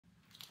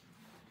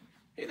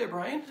Hey there,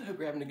 Brian. I hope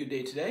you're having a good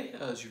day today.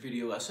 As your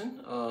video lesson,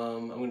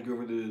 I'm going to go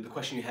over the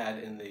question you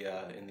had in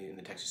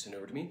the text you sent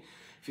over to me.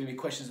 If you have any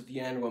questions at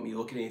the end or want me to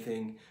look at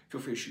anything, feel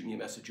free to shoot me a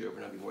message over,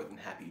 and I'll be more than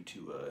happy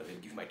to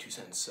give you my 2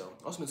 cents. So,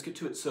 awesome. Let's get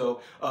to it.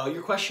 So,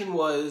 your question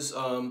was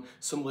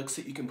some licks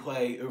that you can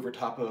play over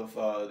top of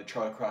the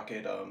Charlie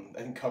Crockett, I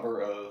think,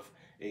 cover of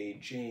a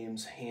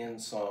James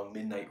Hand song,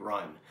 Midnight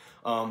Run.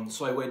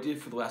 So what I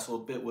did for the last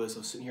little bit was I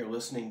was sitting here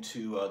listening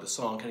to the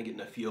song, kind of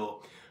getting a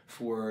feel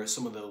for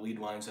some of the lead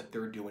lines that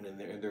they're doing in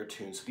their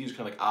tunes. So these are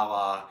kind of like a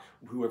la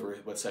whoever,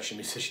 what session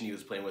musician he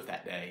was playing with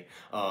that day.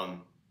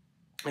 And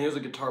there's a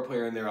guitar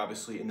player in there,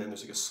 obviously, and then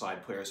there's like a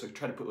slide player. So I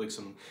try to put like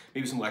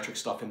maybe some electric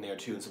stuff in there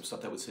too, and some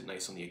stuff that would sit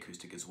nice on the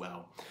acoustic as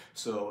well.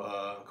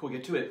 So cool,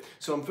 get to it.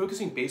 So I'm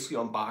focusing basically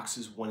on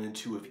boxes 1 and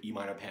 2 of E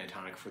minor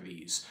pentatonic for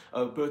these,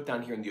 both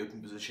down here in the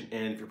open position,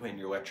 and if you're playing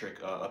your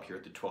electric, up here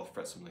at the 12th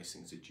fret, some nice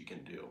things that you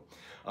can do.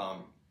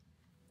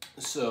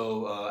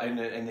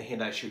 And the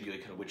hand I showed you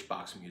like kind of which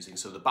box I'm using.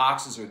 So the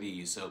boxes are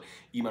these. So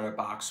E minor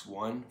box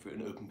 1 for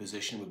an open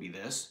position would be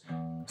this: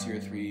 0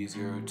 3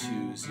 0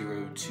 2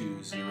 0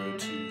 2 0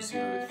 2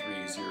 0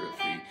 3 0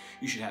 3.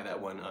 You should have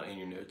that one in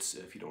your notes.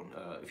 If you don't,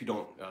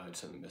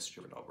 send me a message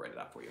over and I'll write it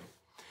out for you.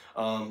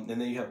 And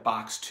then you have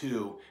box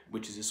 2,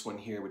 which is this one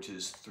here, which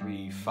is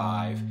 3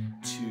 5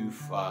 2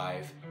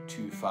 5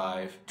 2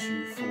 5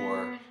 2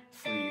 4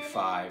 3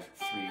 5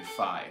 3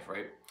 5,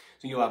 right?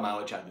 So you get a lot of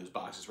mileage out of those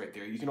boxes right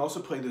there. You can also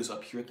play those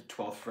up here at the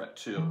 12th fret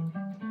too,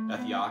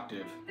 at the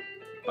octave.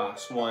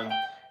 Box 1, and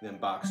then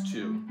box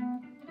 2.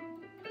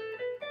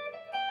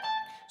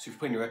 So if you're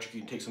playing your electric,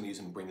 you can take some of these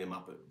and bring them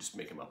up, just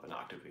make them up an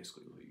octave,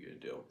 basically what you're gonna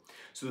do.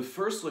 So the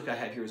first lick I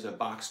have here is a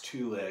box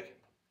 2 lick.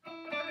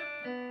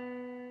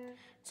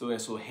 So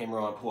nice little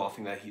hammer-on pull-off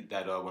thing that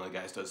one of the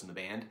guys does in the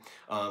band.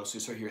 So you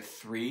start here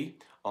 3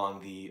 on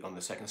the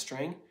second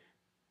string,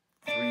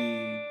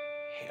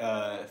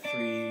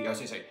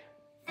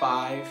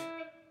 5.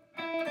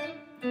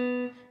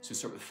 So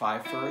start with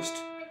 5 first,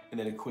 and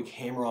then a quick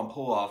hammer-on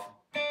pull-off,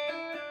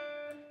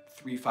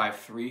 3 5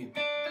 3,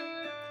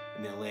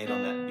 and then land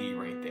on that B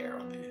right there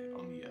on the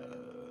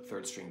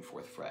 3rd string,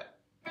 4th fret.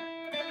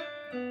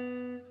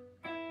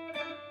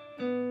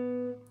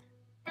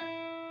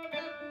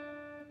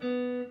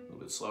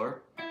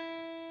 Slower.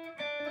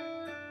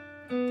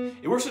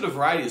 It works at a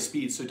variety of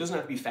speeds, so it doesn't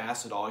have to be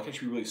fast at all. It can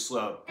actually be really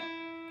slow.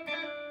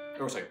 It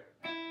works like,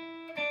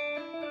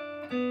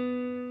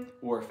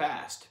 or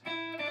fast.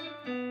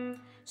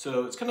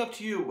 So it's kind of up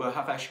to you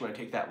how fast you want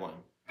to take that one.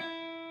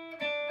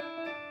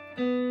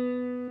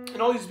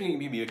 And all these being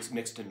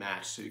mixed and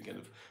matched, so you can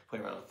kind of play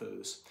around with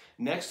those.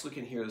 Next, look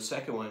in here, the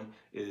second one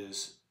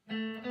is,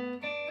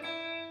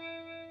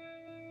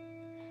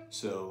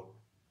 so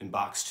in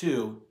box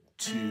 2,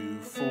 2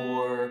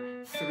 4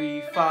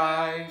 3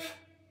 5.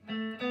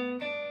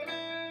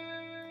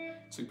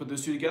 So we put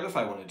those 2 together if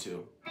I wanted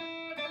to.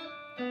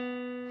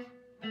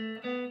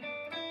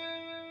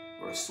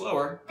 Or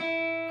slower.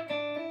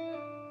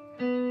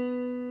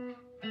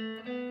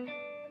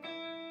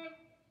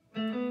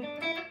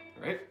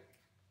 Alright.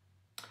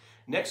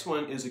 Next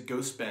one is a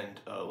ghost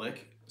bend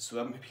lick. So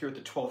I'm here at the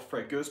 12th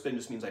fret. Ghost bend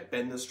just means I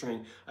bend the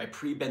string, I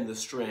pre-bend the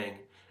string.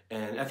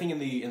 And I think in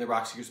the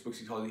Rock Seekers books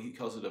he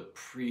calls it a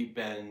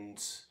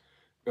pre-bend.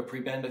 I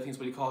think is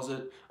what he calls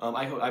it.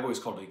 I've always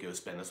called it a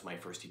ghost bend. That's what my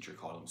first teacher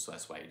called them, so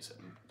that's why I used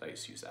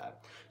to use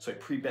that. So I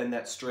pre-bend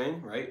that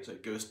string, right? So I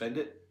ghost bend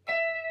it.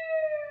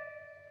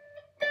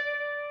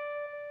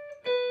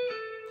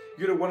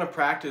 You're gonna want to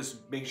practice.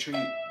 Make sure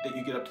that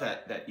you get up to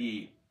that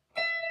E.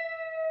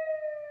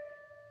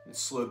 And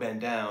slow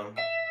bend down.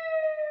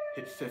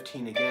 Hit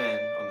 15 again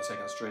on the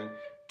 2nd string.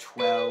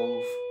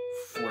 12,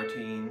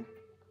 14.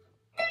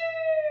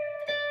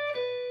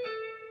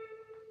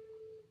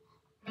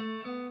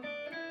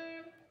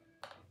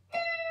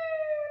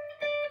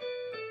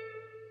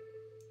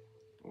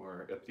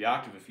 Up the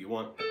octave if you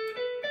want.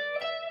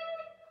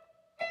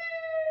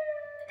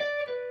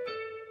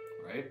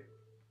 Right?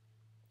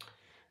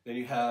 Then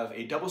you have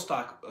a double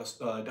stop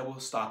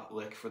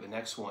lick for the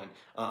next one.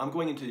 I'm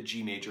going into the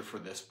G major for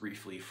this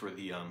briefly for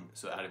the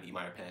so out of E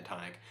minor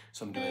pentatonic.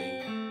 So I'm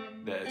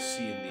doing the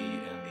C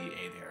and the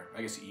A there.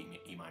 I guess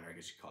E minor, I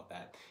guess you call it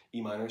that.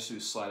 E minor, so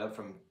slide up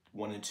from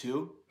 1 and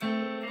 2.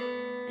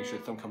 Make sure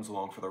the thumb comes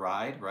along for the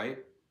ride,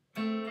 right?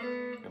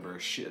 Remember, the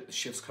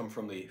shifts come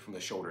from the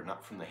shoulder,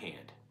 not from the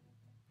hand.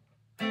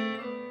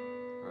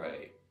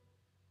 Right.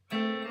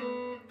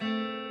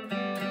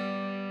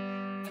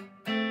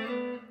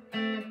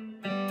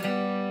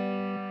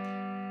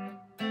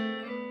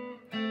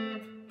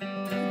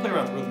 Play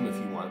around with rhythm if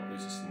you want.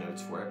 There's just the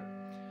notes for it.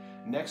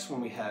 Next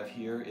one we have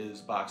here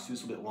is box 2.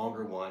 It's a little bit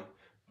longer one.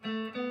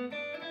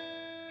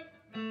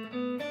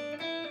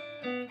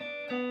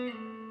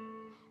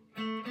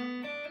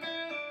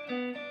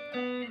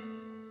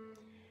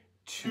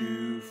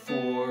 2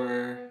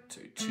 4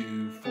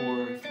 2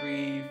 4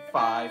 3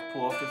 5.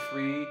 Pull off the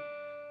 3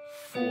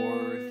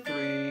 4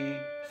 3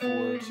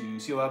 4 2.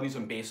 See a lot of these are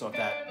based off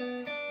that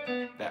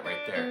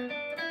right there.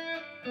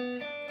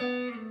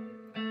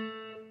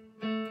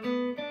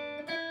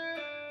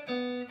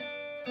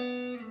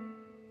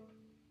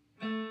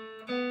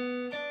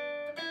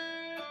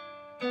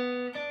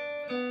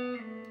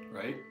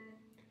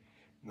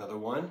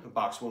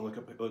 box one, look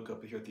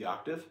up here at the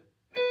octave.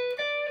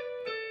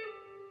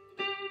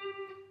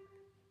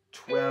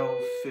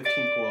 12, 15,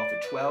 pull off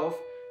the 12,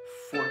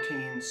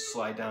 14,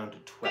 slide down to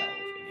 12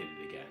 and hit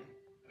it again.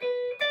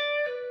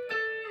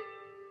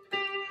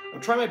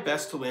 I'm trying my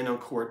best to land on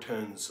chord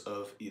tones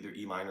of either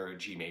E minor or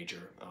G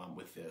major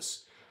with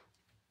this.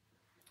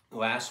 The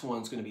last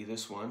one's going to be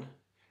this one.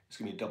 It's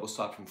going to be a double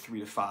stop from 3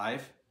 to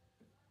 5.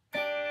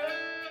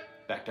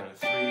 Back down to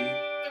 3,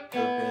 open,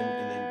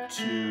 and then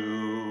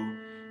 2.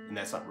 And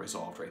that's not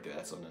resolved right there.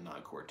 That's on a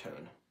non-chord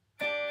tone.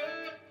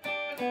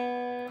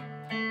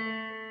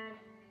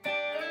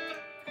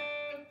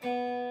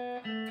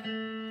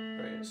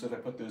 Right, so if I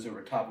put those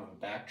over top of a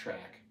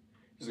backtrack,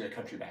 this is like a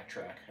country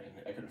backtrack, and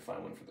I couldn't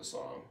find one for the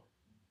song.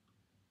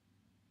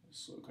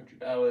 Slow country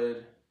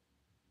ballad.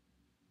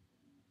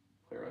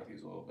 Play around with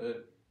these a little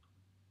bit.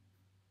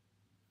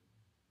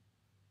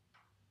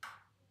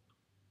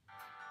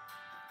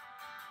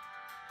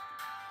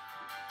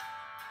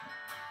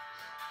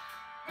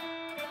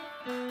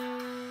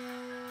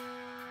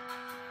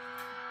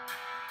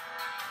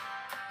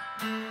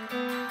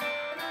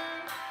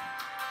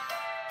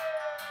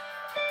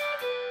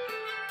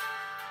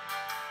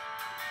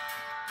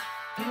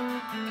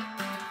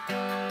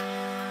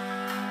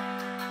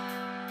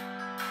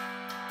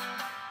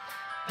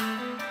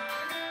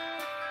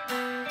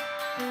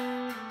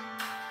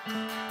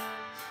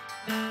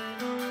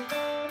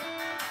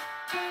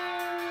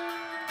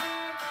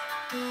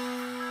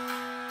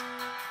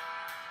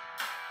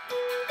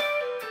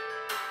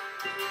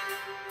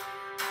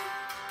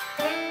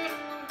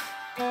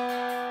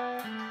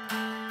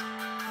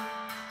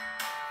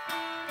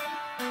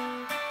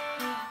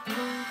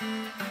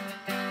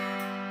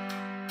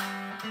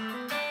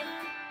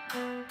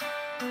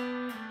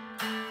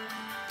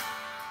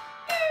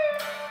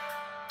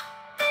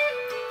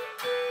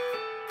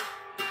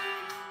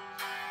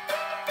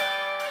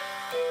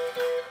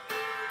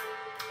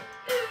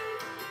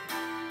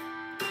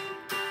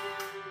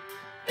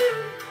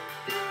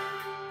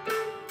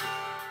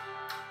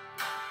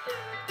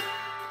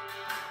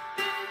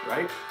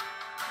 Right?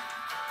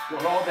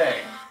 Going all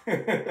day.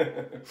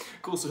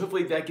 Cool, so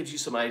hopefully that gives you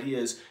some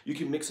ideas. You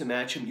can mix and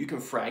match them, you can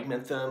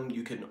fragment them,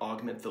 you can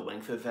augment the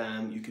length of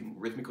them, you can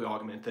rhythmically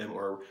augment them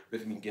or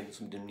rhythmically give them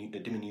some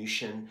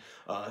diminution,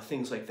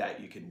 things like that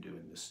you can do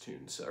in this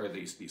tune, so, or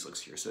these licks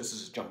here. So this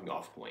is a jumping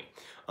off point.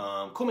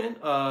 Cool, man.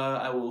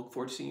 I will look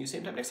forward to seeing you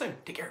same time next time.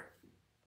 Take care.